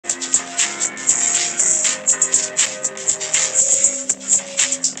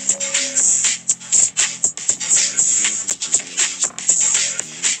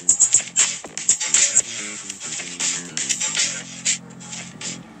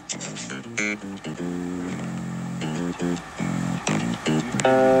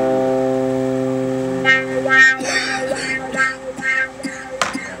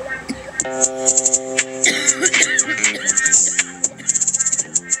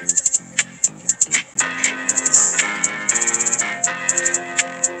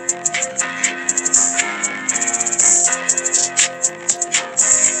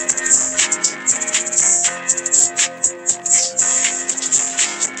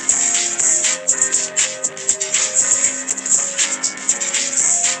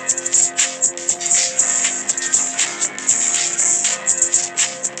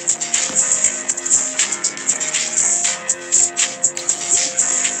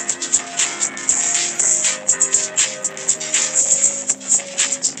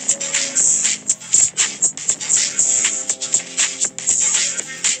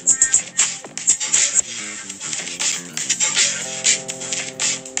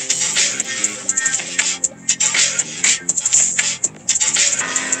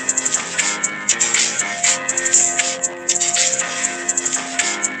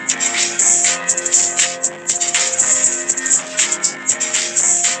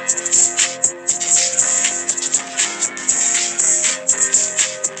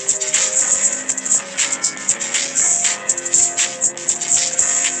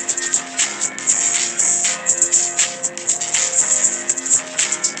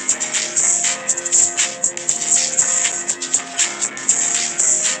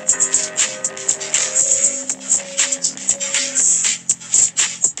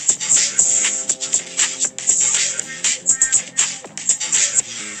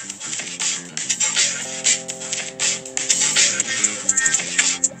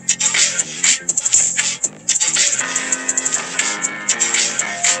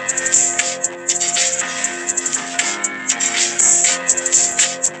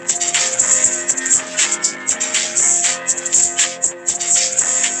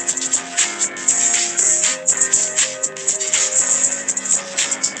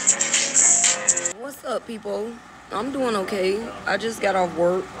up, people? I'm doing okay. I just got off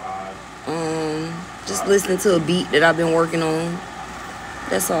work. Just listening to a beat that I've been working on.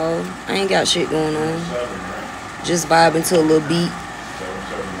 That's all. I ain't got shit going on. Just vibing to a little beat.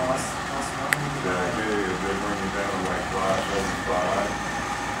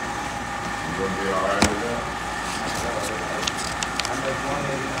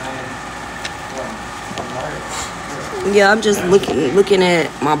 Yeah, I'm just looking at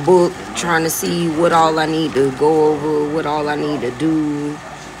my book, trying to see what all I need to go over, what all I need to do.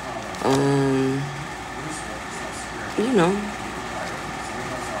 You know.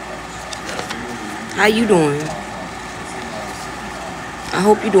 How you doing? I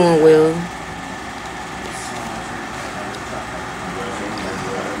hope you're doing well.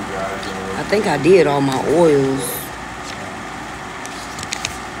 I think I did all my oils.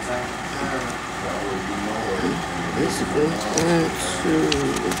 Basically, 1,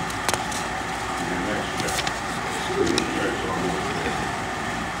 2.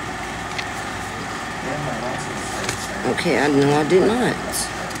 Okay, I know I did not.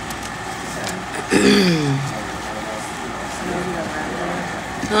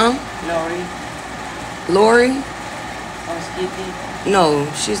 Huh? Lori? No,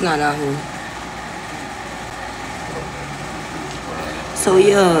 she's not out here. So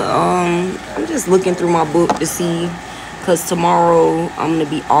yeah, I'm just looking through my book to see, cause tomorrow I'm gonna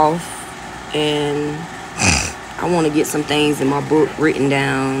be off, and I want to get some things in my book written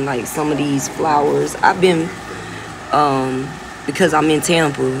down, like some of these flowers. I've been, because I'm in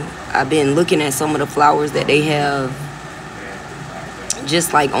Tampa, I've been looking at some of the flowers that they have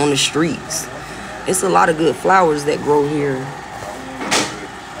just like on the streets. It's a lot of good flowers that grow here.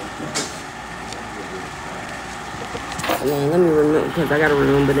 Hold on, let me remember, because I gotta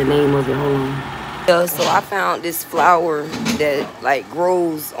remember the name of it. Hold on. Yeah, so I found this flower that like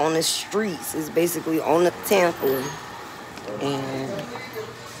grows on the streets. It's basically on the Tampa. And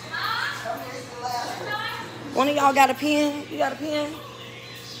one of y'all got a pen? You got a pen?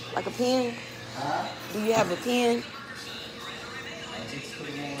 Like a pen? Do you have a pen?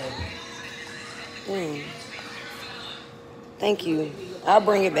 Thank you. I'll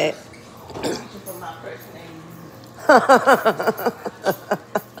bring it back.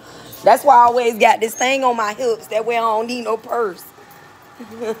 That's why I always got this thing on my hips. That way I don't need no purse.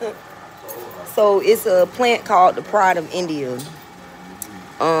 So it's a plant called the Pride of India.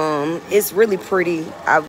 It's really pretty.